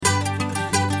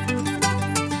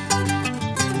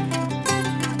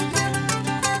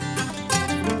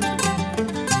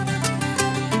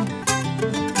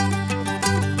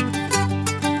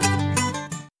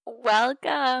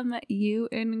Welcome, you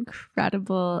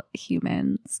incredible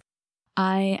humans.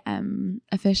 I am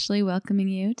officially welcoming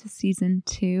you to season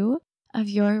 2 of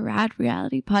your Rad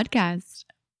Reality podcast.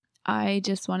 I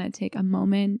just want to take a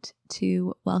moment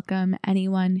to welcome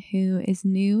anyone who is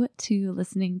new to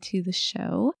listening to the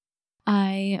show.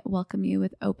 I welcome you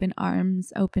with open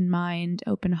arms, open mind,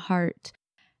 open heart,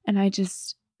 and I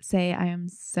just say I am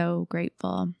so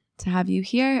grateful to have you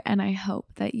here, and I hope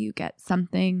that you get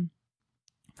something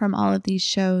from all of these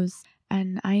shows.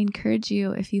 And I encourage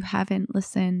you, if you haven't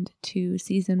listened to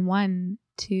season 1,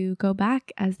 to go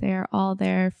back, as they are all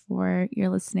there for your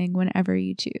listening whenever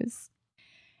you choose.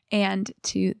 And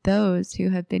to those who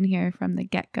have been here from the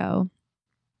get-go,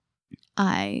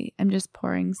 I am just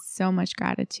pouring so much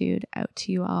gratitude out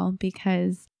to you all,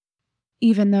 because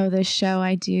even though this show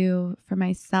I do for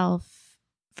myself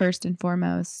first and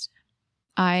foremost,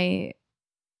 I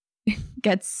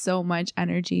get so much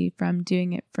energy from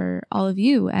doing it for all of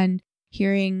you, and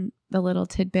hearing the little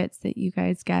tidbits that you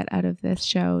guys get out of this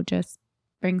show just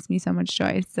brings me so much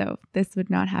joy. So this would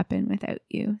not happen without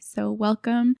you. So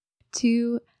welcome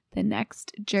to the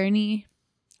next journey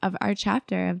of our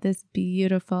chapter of this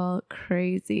beautiful,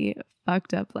 crazy,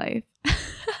 fucked up life.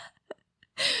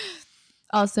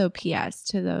 Also, PS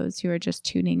to those who are just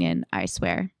tuning in, I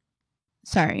swear.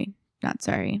 Sorry, not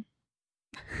sorry.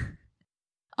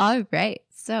 All right,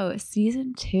 so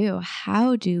season 2,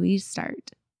 how do we start?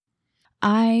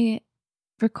 I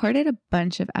recorded a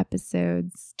bunch of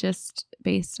episodes just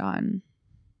based on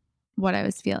what I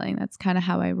was feeling. That's kind of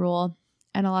how I roll.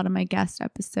 And a lot of my guest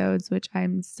episodes, which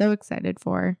I'm so excited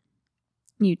for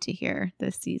you to hear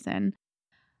this season.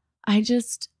 I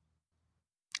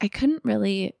couldn't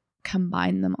really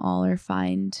combine them all or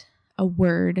find a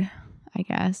word, I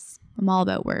guess. I'm all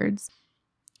about words.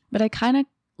 But I kind of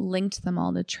linked them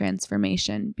all to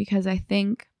transformation, because I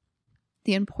think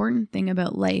the important thing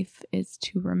about life is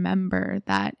to remember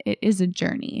that it is a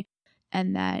journey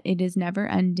and that it is never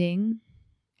ending.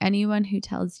 Anyone who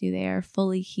tells you they are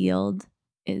fully healed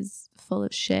is full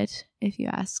of shit, if you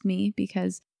ask me,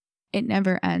 because it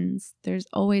never ends. There's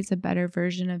always a better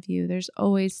version of you. There's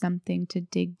always something to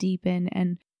dig deep in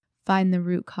and find the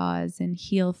root cause and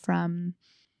heal from.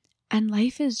 And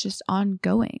life is just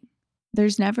ongoing.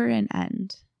 There's never an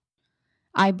end.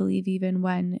 I believe even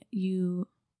when you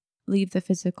leave the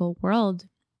physical world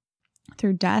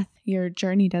through death, your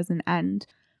journey doesn't end.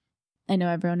 I know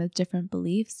everyone has different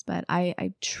beliefs, but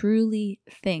I truly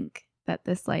think that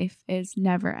this life is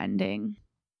never ending.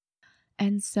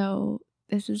 And so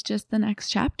this is just the next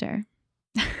chapter.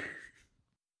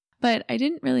 But I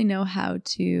didn't really know how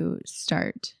to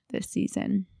start this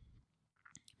season.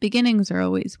 Beginnings are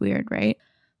always weird, right?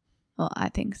 Well, I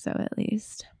think so, at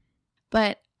least.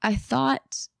 But I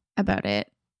thought about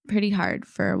it pretty hard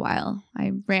for a while.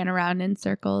 I ran around in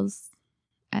circles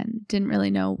and didn't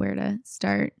really know where to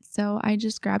start. So I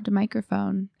just grabbed a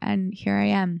microphone and here I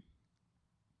am.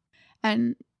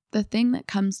 And the thing that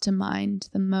comes to mind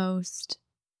the most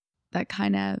that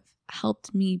kind of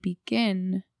helped me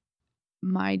begin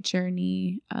my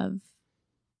journey of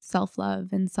self-love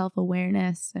and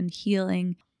self-awareness and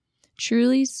healing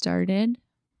truly started.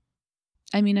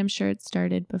 I mean, I'm sure it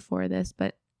started before this,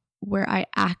 but where I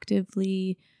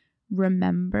actively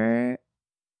remember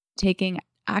taking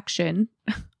action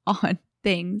on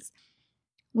things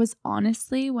was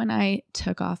honestly when I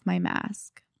took off my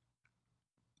mask.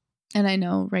 And I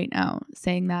know right now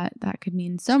saying that could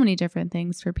mean so many different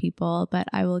things for people, but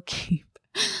I will keep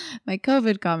my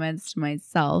COVID comments to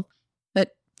myself.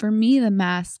 But for me, the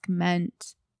mask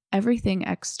meant everything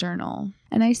external.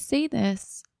 And I say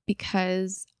this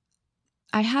because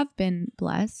I have been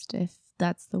blessed, if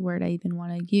that's the word I even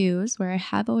want to use, where I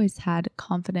have always had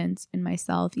confidence in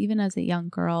myself. Even as a young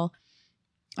girl,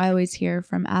 I always hear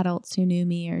from adults who knew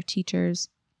me or teachers.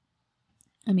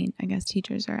 I mean, I guess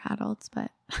teachers are adults, but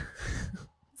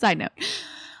side note,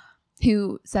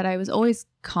 who said I was always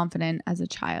confident as a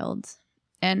child.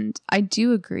 And I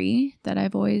do agree that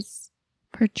I've always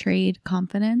portrayed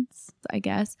confidence, I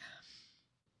guess.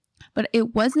 But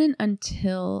it wasn't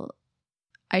until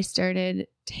I started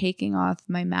taking off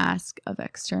my mask of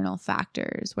external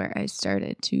factors where I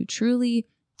started to truly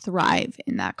thrive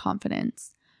in that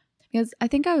confidence. Because I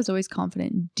think I was always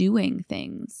confident doing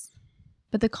things,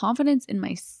 but the confidence in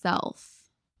myself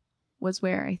was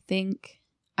where I think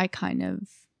I kind of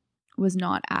was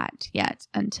not at yet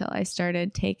until I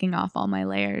started taking off all my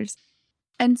layers.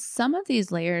 And some of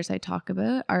these layers I talk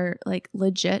about are like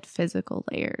legit physical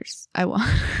layers. I want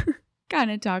to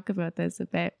kind of talk about this a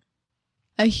bit.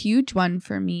 A huge one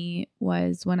for me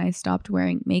was when I stopped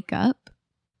wearing makeup.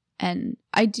 And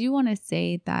I do want to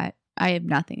say that I have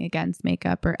nothing against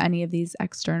makeup or any of these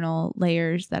external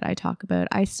layers that I talk about.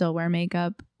 I still wear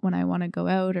makeup when I want to go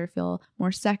out or feel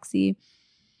more sexy.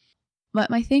 But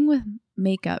my thing with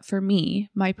makeup for me,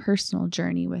 my personal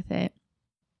journey with it,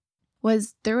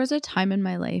 was there was a time in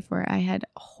my life where I had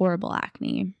horrible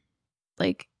acne.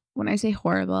 Like, when I say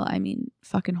horrible, I mean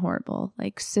fucking horrible.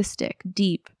 Like cystic,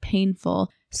 deep, painful,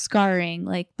 scarring,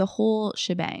 like the whole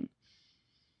shebang.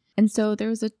 And so there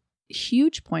was a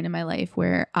huge point in my life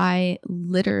where I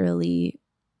literally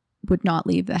would not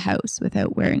leave the house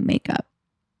without wearing makeup.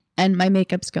 And my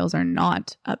makeup skills are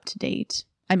not up to date.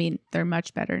 I mean, they're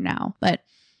much better now, but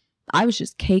I was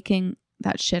just caking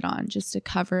that shit on just to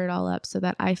cover it all up so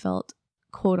that I felt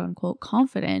quote unquote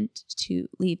confident to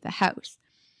leave the house.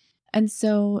 And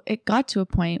so it got to a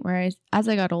point where as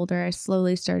I got older, I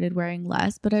slowly started wearing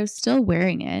less, but I was still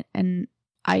wearing it. And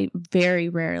I very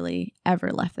rarely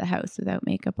ever left the house without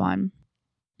makeup on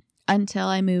until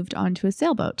I moved onto a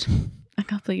sailboat a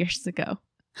couple of years ago.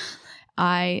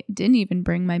 I didn't even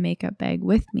bring my makeup bag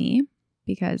with me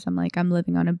because I'm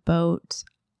living on a boat.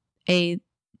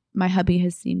 My hubby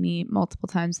has seen me multiple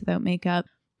times without makeup.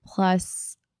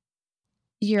 Plus,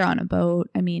 you're on a boat.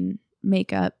 I mean,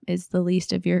 makeup is the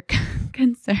least of your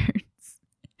concerns.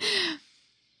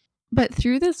 But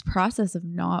through this process of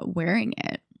not wearing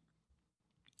it,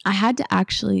 I had to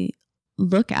actually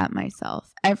look at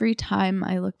myself. Every time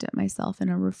I looked at myself in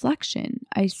a reflection,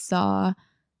 I saw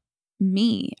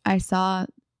me. I saw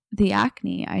the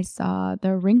acne. I saw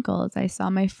the wrinkles. I saw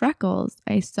my freckles.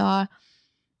 I saw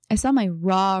my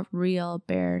raw, real,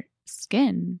 bare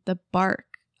skin, the bark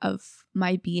of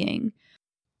my being.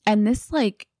 And this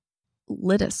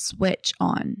lit a switch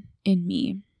on in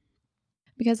me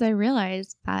because I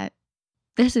realized that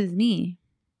this is me.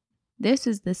 This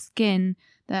is the skin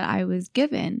that I was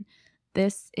given.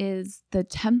 This is the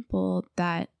temple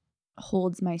that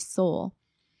holds my soul.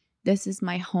 This is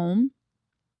my home,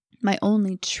 my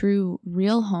only true,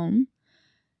 real home.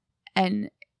 And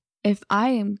if I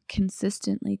am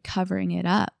consistently covering it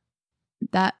up,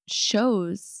 that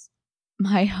shows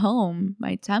my home,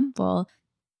 my temple,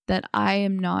 that I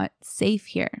am not safe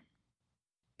here.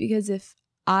 Because if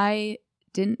I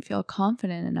didn't feel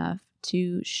confident enough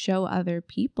to show other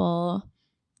people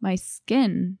my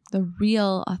skin, the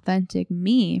real, authentic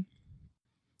me,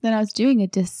 then I was doing a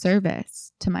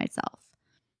disservice to myself.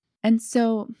 And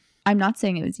so I'm not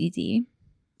saying it was easy.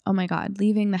 Oh my God,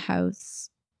 leaving the house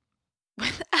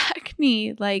with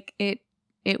acne,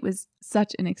 it was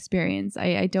such an experience.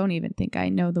 I don't even think I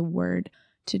know the word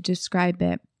to describe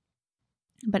it.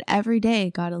 But every day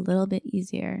got a little bit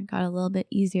easier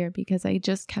because I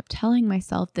just kept telling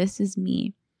myself, this is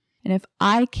me. And if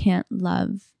I can't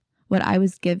love what I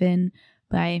was given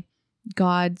by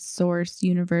God, source,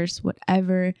 universe,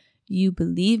 whatever you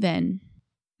believe in,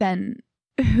 then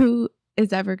who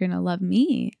is ever going to love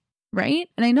me, right?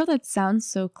 And I know that sounds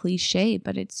so cliche,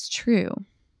 but it's true.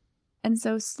 And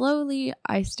so slowly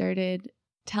I started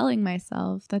telling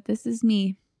myself that this is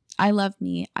me. I love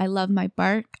me. I love my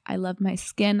bark. I love my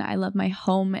skin. I love my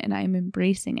home, and I'm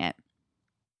embracing it.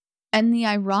 And the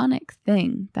ironic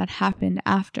thing that happened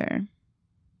after,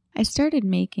 I started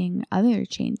making other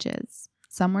changes.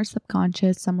 Some were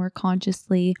subconscious, some were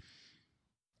consciously,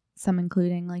 some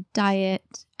including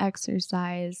diet,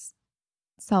 exercise,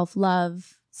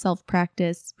 self-love,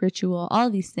 self-practice, ritual, all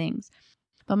these things.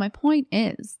 But my point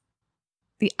is,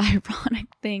 the ironic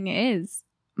thing is,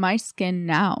 my skin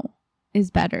now is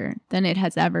better than it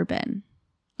has ever been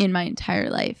in my entire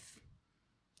life.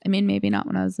 I mean, maybe not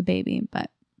when I was a baby, but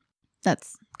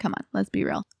come on, let's be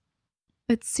real.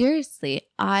 But seriously,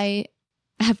 I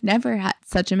have never had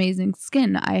such amazing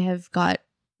skin. I have got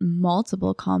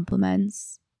multiple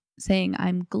compliments saying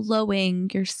I'm glowing,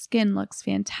 your skin looks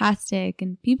fantastic.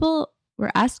 And people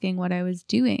were asking what I was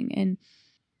doing. And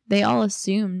they all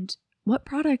assumed, what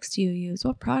products do you use?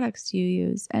 What products do you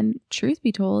use? And truth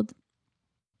be told,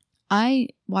 I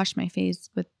wash my face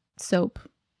with soap.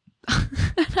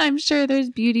 I'm sure there's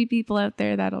beauty people out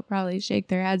there that'll probably shake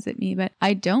their heads at me, but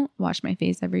I don't wash my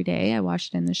face every day. I wash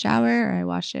it in the shower, or I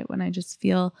wash it when I just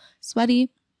feel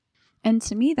sweaty. And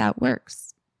to me, that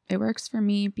works. It works for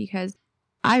me because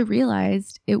I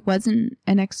realized it wasn't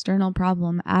an external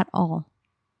problem at all.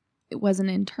 It was an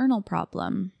internal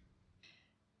problem.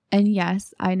 And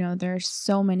yes, I know there are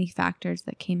so many factors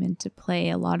that came into play.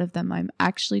 A lot of them I'm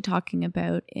actually talking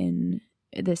about in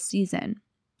this season.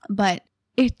 But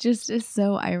it just is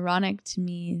so ironic to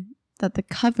me that the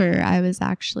cover I was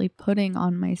actually putting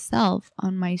on myself,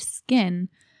 on my skin,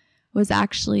 was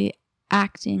actually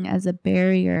acting as a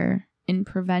barrier in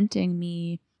preventing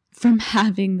me from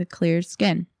having the clear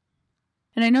skin.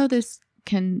 And I know this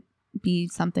can be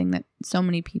something that so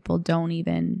many people don't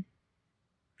even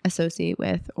associate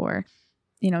with, or,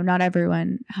 not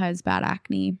everyone has bad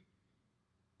acne.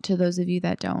 To those of you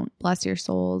that don't, bless your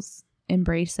souls,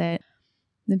 embrace it.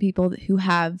 The people who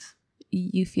have,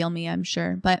 you feel me, I'm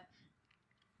sure. But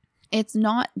it's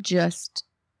not just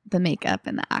the makeup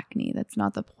and the acne. That's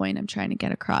not the point I'm trying to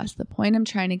get across. The point I'm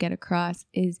trying to get across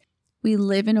is we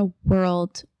live in a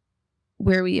world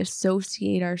where we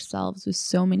associate ourselves with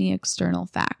so many external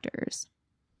factors,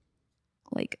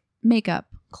 like makeup,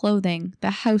 clothing,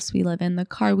 the house we live in, the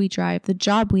car we drive, the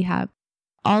job we have.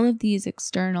 All of these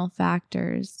external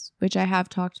factors, which I have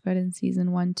talked about in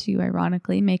season 1 too,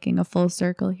 ironically, making a full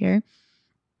circle here.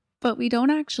 But we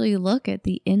don't actually look at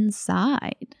the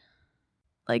inside.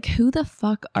 Like, who the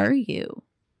fuck are you?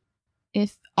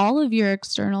 If all of your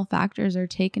external factors are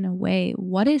taken away,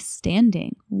 what is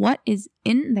standing? What is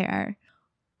in there?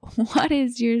 What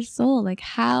is your soul? Like,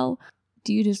 how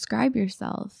do you describe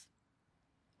yourself?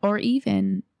 Or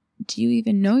even, do you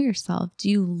even know yourself? Do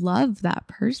you love that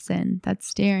person that's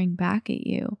staring back at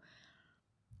you?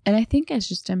 And I think it's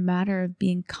just a matter of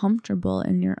being comfortable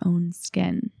in your own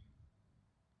skin,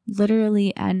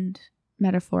 literally and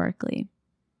metaphorically.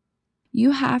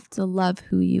 You have to love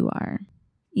who you are,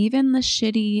 even the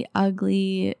shitty,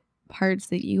 ugly parts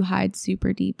that you hide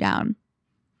super deep down,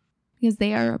 because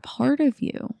they are a part of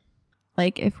you.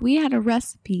 Like, if we had a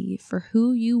recipe for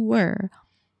who you were,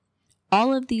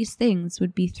 all of these things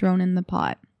would be thrown in the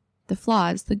pot. The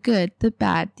flaws, the good, the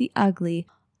bad, the ugly,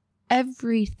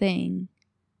 everything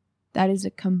that is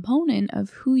a component of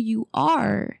who you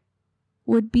are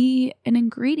would be an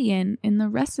ingredient in the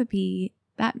recipe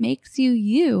that makes you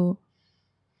you.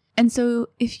 And so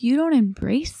if you don't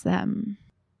embrace them,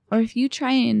 or if you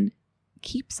try and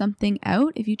keep something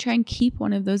out, if you try and keep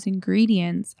one of those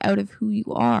ingredients out of who you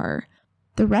are,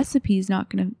 the recipe is not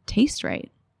going to taste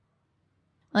right.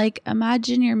 Like,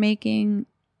 imagine you're making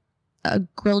a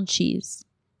grilled cheese.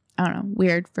 I don't know,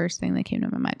 weird first thing that came to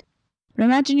my mind. But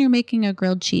imagine you're making a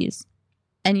grilled cheese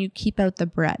and you keep out the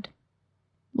bread.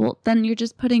 Well, then you're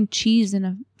just putting cheese in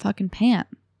a fucking pan.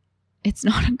 It's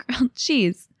not a grilled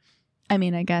cheese. I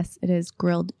mean, I guess it is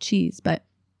grilled cheese, but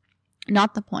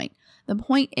not the point. The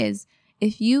point is,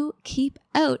 if you keep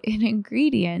out an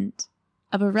ingredient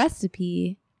of a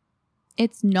recipe,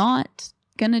 it's not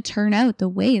going to turn out the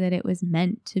way that it was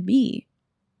meant to be.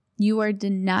 You are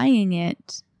denying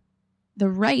it the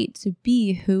right to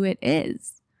be who it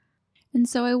is. And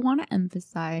so I want to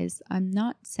emphasize, I'm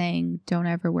not saying don't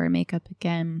ever wear makeup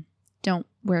again. Don't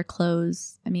wear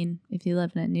clothes. I mean, if you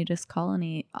live in a nudist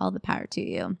colony, all the power to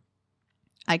you.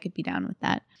 I could be down with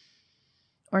that.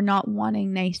 Or not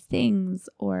wanting nice things,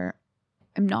 or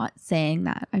I'm not saying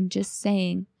that. I'm just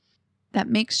saying that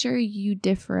make sure you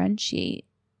differentiate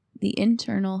the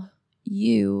internal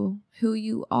you, who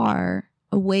you are,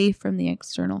 away from the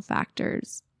external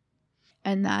factors.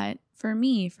 And that for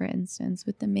me, for instance,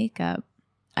 with the makeup,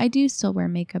 I do still wear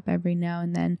makeup every now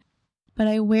and then, but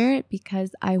I wear it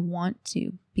because I want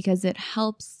to, because it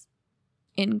helps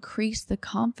increase the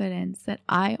confidence that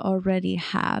I already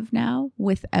have now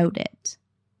without it.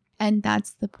 And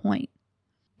that's the point,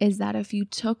 is that if you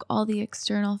took all the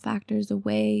external factors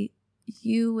away,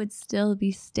 you would still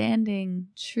be standing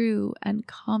true and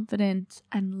confident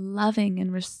and loving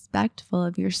and respectful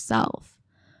of yourself,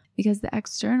 because the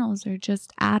externals are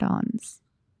just add-ons.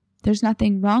 There's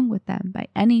nothing wrong with them by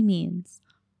any means,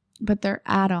 but they're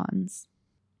add-ons.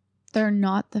 They're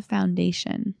not the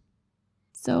foundation.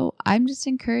 So I'm just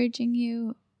encouraging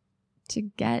you to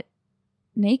get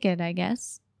naked, I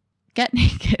guess. Get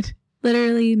naked.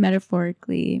 Literally,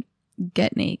 metaphorically,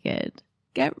 get naked.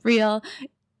 Get real.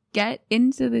 Get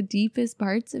into the deepest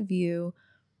parts of you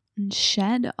and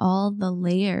shed all the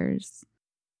layers.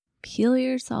 Peel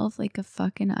yourself like a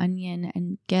fucking onion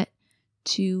and get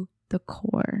to the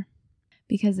core.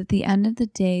 Because at the end of the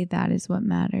day, that is what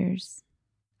matters.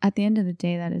 At the end of the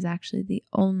day, that is actually the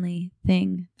only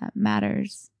thing that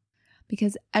matters.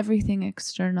 Because everything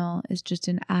external is just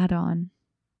an add-on.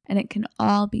 And it can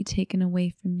all be taken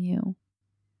away from you.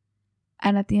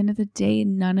 And at the end of the day,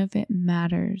 none of it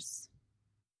matters.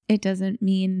 It doesn't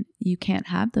mean you can't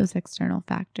have those external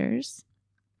factors.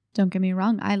 Don't get me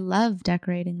wrong, I love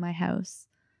decorating my house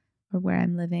or where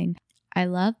I'm living. I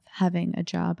love having a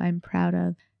job I'm proud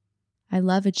of. I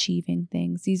love achieving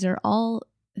things. These are all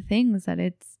things that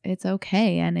it's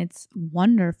okay and it's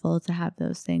wonderful to have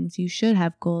those things. You should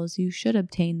have goals. You should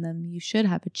obtain them. You should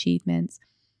have achievements.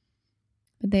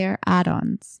 But they are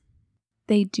add-ons.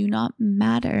 They do not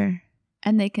matter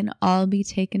and they can all be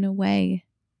taken away.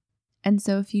 And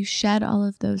so if you shed all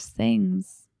of those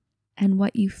things and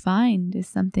what you find is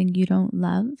something you don't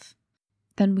love,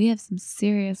 then we have some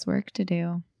serious work to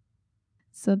do.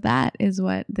 So that is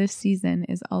what this season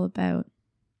is all about.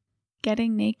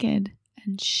 Getting naked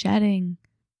and shedding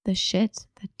the shit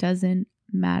that doesn't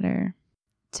matter.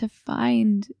 To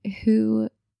find who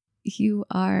you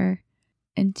are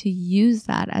and to use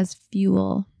that as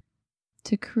fuel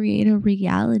to create a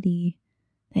reality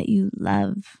that you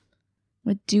love,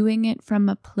 with doing it from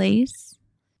a place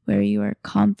where you are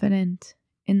confident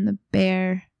in the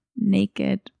bare,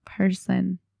 naked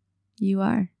person you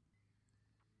are.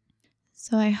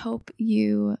 So I hope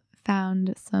you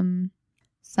found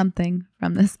something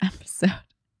from this episode.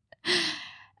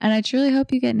 And I truly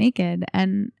hope you get naked.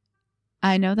 And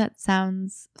I know that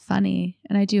sounds funny,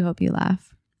 and I do hope you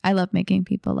laugh. I love making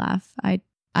people laugh.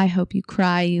 I hope you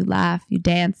cry, you laugh, you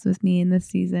dance with me in this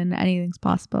season. Anything's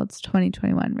possible. It's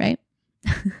 2021, right?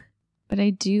 But I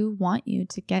do want you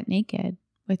to get naked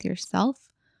with yourself,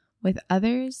 with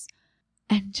others,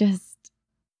 and just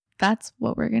that's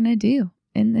what we're going to do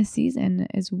in this season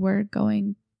is we're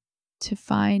going to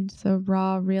find the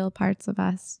raw, real parts of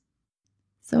us.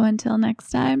 So until next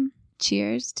time,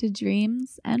 cheers to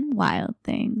dreams and wild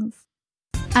things.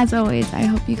 As always, I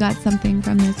hope you got something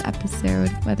from this episode,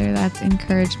 whether that's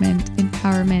encouragement,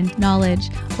 empowerment, knowledge,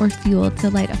 or fuel to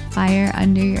light a fire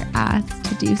under your ass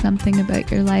to do something about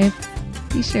your life.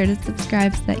 Be sure to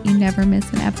subscribe so that you never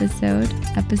miss an episode.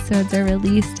 Episodes are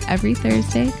released every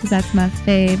Thursday because that's my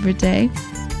favorite day.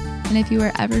 And if you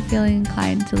are ever feeling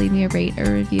inclined to leave me a rate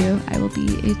or review, I will be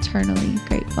eternally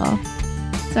grateful.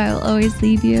 So I will always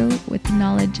leave you with the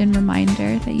knowledge and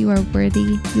reminder that you are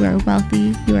worthy, you are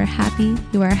wealthy, you are happy,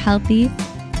 you are healthy,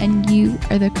 and you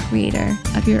are the creator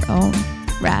of your own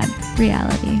rad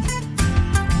reality.